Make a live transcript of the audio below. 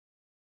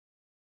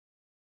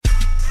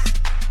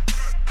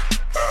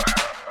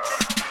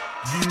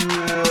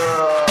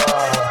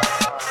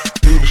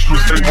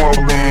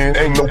mumbling.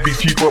 Ain't no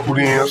beats keep up with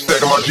them.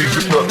 Stacking my G's,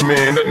 just nothing,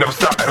 man. That never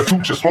stop,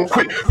 attitude just won't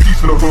quit.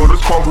 Peace in the hood,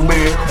 it's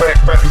crumbling. Back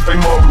rappers, they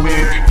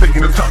mumbling.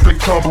 Taking the top, they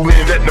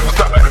tumbling. That never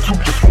stop,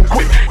 attitude just won't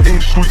quit.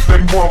 In the streets,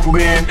 they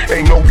mumbling.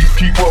 Ain't no beats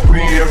keep up with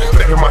them.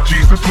 Stacking my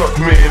G's, just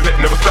nothing, man. That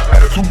never stop,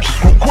 attitude just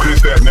won't quit.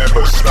 It's that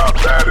never stop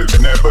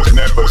attitude,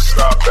 never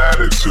stop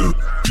attitude.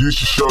 You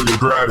should show your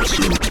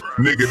gratitude.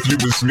 Nigga, if you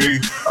was me,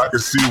 I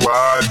could see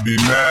why I'd be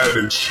mad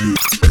at you.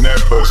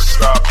 Never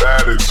stop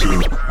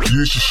attitude.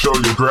 You should show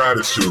your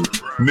gratitude.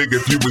 Nigga,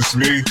 if you was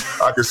me,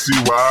 I could see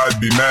why I'd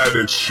be mad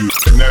at you.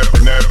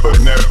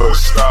 Never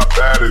stop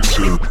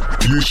attitude.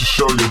 You should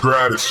show your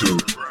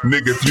gratitude.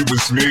 Nigga, if you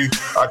was me,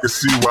 I could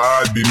see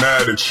why I'd be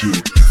mad at you.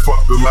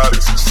 Fuck the lot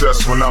of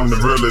success when I'm the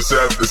realest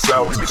at this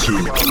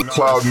altitude.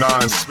 Cloud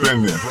 9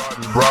 spinning,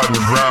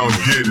 riding around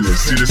getting it.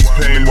 See this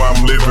pain while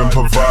I'm living,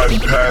 providing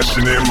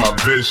passion in my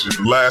vision.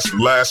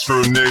 Last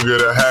for a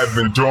nigga to have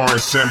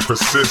endurance and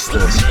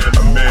persistence.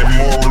 A man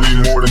morally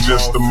more than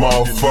just a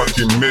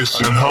motherfucking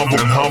mission.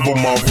 Humble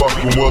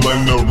motherfucker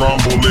willing to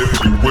rumble if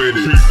you with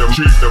it.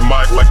 Treat the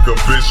mic like a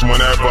bitch.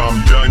 Whenever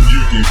I'm done,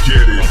 you can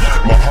get it.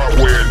 My heart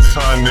wear a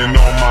ton and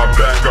on my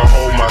back I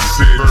hold my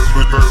sit.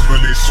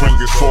 Verbally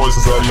swinging swords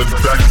as I look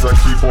back as I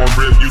keep on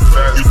rip you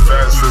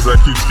fast as I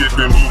keep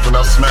skipping, moving.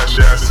 I smash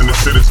your ass in the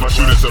cities. My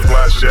shooters will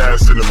blast your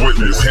ass in the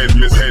witness. Head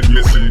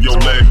missing, your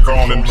leg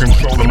gone and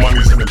control the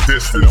money's in the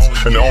distance.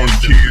 And the only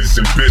key is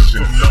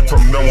ambition.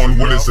 From knowing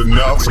what is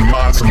enough to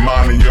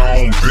mind your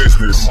own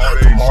business.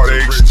 From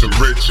heartaches to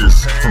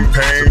riches, from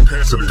pain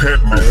to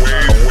pimp my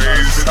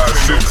ways. I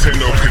sit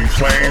no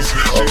complaints.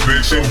 A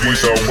vision,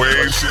 these are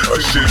waves. A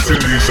shit to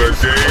these are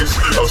days.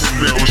 Of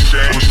spill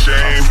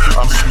shame.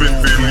 I'm spit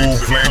they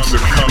move flames to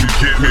come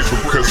get me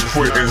because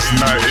quitting's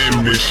not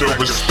in me. Show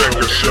respect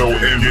or show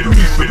envy.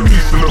 Peace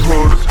in the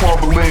hood, it's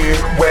crumbling.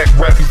 Whack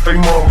rappers, they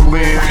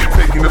mumbling.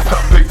 Taking the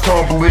top, they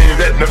tumbling.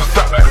 That never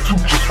stop,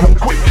 attitude just won't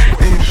quit.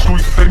 In the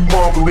streets, they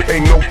mumbling.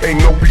 Ain't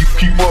no beef,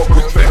 keep up.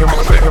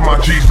 Stacking my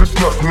G's, it's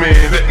nothing,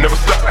 man. That never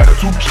stop,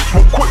 attitude just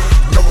won't quit.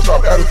 Never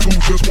stop,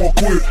 attitude just won't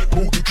quit.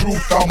 Pookh the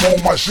truth, I'm on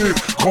my shit.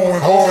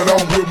 Going hard,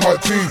 I'm with my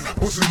team.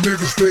 Pussy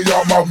niggas stay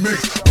out my mix.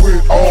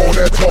 With all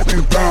that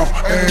talking down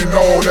and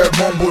all that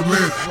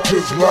mumbling.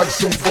 Just like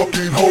some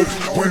fucking hoes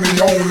when they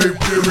on their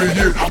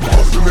period. I'm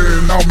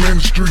hustling, I'm in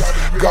the streets.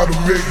 Gotta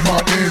make my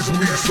ends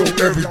meet. So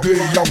every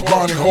day I'm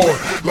grinding hard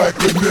like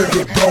a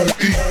nigga don't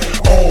eat.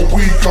 All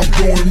week I'm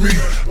doing me.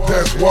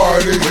 That's why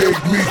they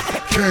hate me.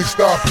 Can't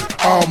stop it,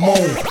 I'm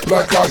on.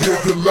 Like I hit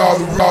the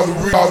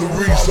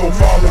lottery. So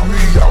follow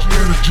me, I'm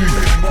energy.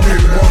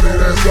 Get money,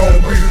 that's on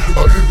me.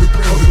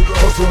 Independent,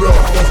 hustle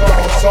up, that's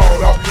down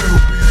south. I feel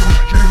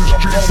be in the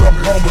streets, I'm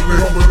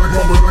rumbling.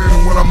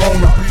 When I'm on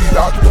the beat,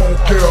 I don't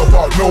care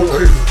about no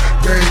haters.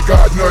 They ain't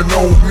got nothing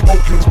on me.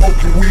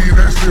 Smoking weed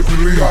and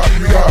sipping got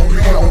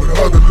me on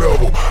another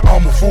level.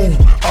 I'm a fool,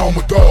 I'm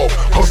a dog.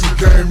 Hustle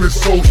game is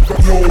so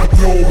strong.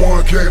 No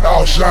one can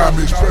outshine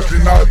me,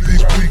 especially not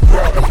these weak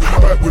rappers.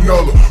 Back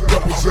vanilla,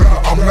 representer,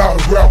 I'm not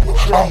a rapper,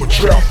 I'm a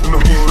trap. In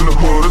the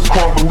hood, it's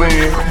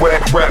crumbling.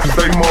 Whack rappers,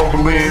 they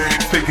mumbling.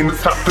 Taking the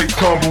top, they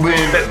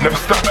tumbling. That never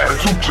stop,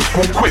 attitude just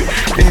won't quit.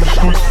 In the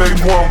streets, they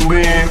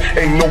mumbling.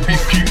 Ain't no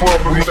beats keep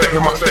rumbling.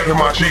 Stacking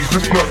my G's,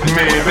 it's nothing,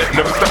 man. That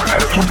never stop,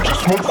 attitude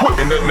just won't quit.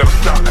 And that never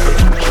stop,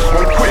 attitude just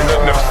won't quit. And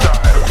that never stop,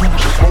 attitude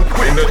just won't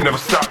quit. And that never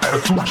stop,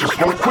 attitude just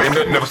won't quit. And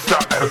that never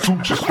stop,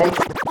 attitude just won't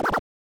quit.